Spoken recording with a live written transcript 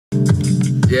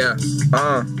Yeah,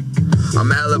 I'm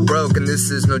hella broke and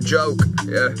this is no joke,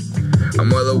 yeah. I'm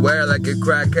well aware like a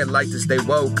crackhead like to stay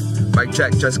woke. My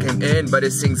check just came in but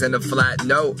it sings in a flat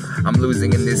note. I'm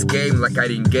losing in this game like I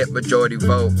didn't get majority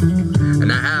vote. And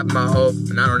I have my hope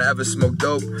and I don't ever smoke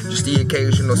dope. Just the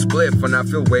occasional spliff when I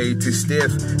feel way too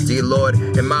stiff. Dear Lord,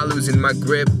 am I losing my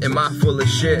grip? Am I full of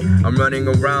shit? I'm running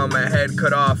around, my head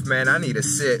cut off, man, I need a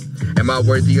sit. Am I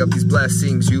worthy of these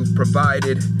blessings you've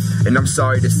provided? And I'm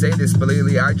sorry to say this, but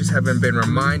lately I just haven't been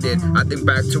reminded. I think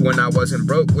back to when I wasn't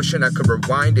broke, wishing I could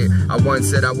rewind it. I once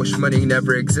said I wish money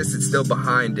never existed, still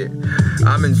behind it.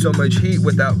 I'm in so much heat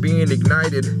without being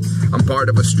ignited. I'm part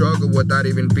of a struggle without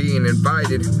even being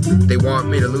invited. They want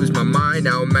me to lose my mind,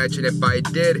 now imagine if I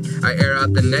did. I air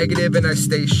out the negative and I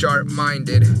stay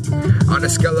sharp-minded. On a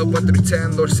scale of 1 through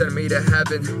 10, Lord send me to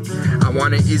heaven. I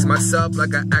wanna ease myself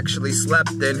like I actually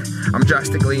slept in. I'm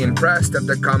drastically impressed at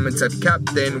the comments I've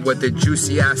kept in. With a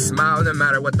juicy ass smile no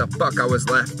matter what the fuck I was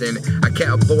left in. I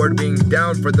can't afford being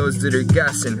down for those that are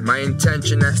guessing. My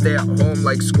intention, I stay at home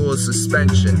like school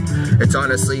suspension. It's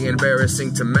honestly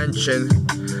embarrassing to mention,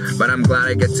 but I'm glad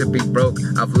I get to be broke,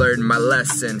 I've learned my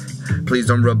lesson. Please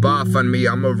don't rub off on me,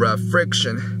 I'm a rough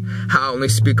friction. I only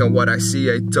speak on what I see,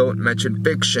 I don't mention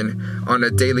fiction. On a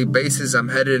daily basis, I'm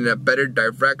headed in a better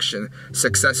direction.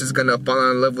 Success is gonna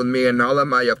fall in love with me and all of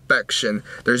my affection.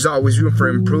 There's always room for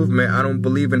improvement, I don't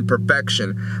believe in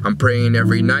perfection. I'm praying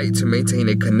every night to maintain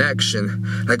a connection.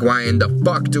 Like why in the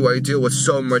fuck do I deal with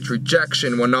so much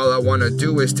rejection when all I wanna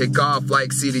do is take off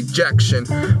like seed ejection?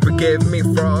 Forgive me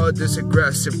for all this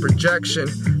aggressive projection,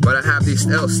 but I have these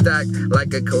L's stacked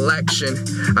like a collection.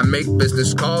 I make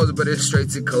business calls, but it's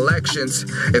straight to collections.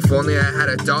 If only I had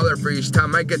 $1 for each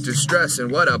time I get to stress,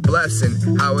 and what a blessing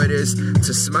how it is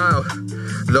to smile.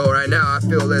 Though right now I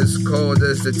feel as cold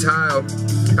as the tile,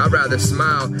 I'd rather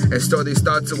smile and store these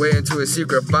thoughts away into a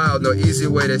secret file. No easy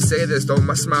way to say this, though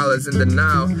my smile is in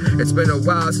denial. It's been a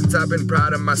while since I've been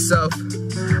proud of myself.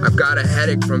 I've got a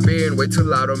headache from being way too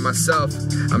loud on myself.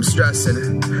 I'm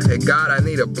stressing, hey God, I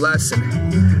need a blessing.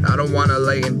 I don't wanna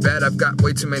lay in bed, I've got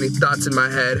way too many thoughts in my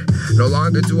head. No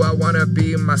longer do I wanna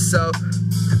be myself,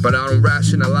 but I don't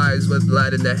rationalize with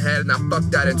lead in the head. And I fuck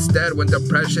that instead when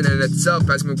depression in itself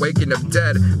has me waking up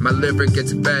dead. My liver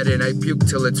gets fed and I puke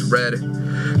till it's red.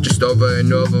 Just over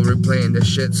and over replaying the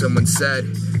shit someone said.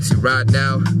 See right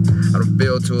now, I don't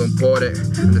feel too important,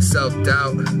 and the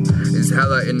self-doubt is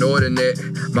hella inordinate.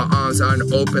 My arms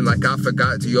aren't open like I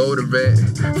forgot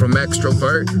deodorant. From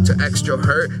extrovert to extra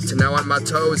hurt, to now on my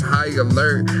toes, high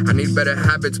alert. I need better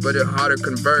habits, but it's hard to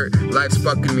convert. Life's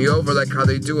fucking me over like how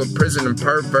they do a prison and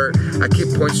pervert. I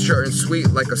keep points short and sweet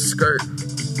like a skirt.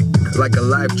 Like a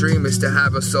live dream is to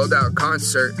have a sold out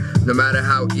concert, no matter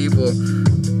how evil.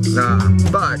 Nah,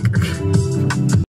 fuck.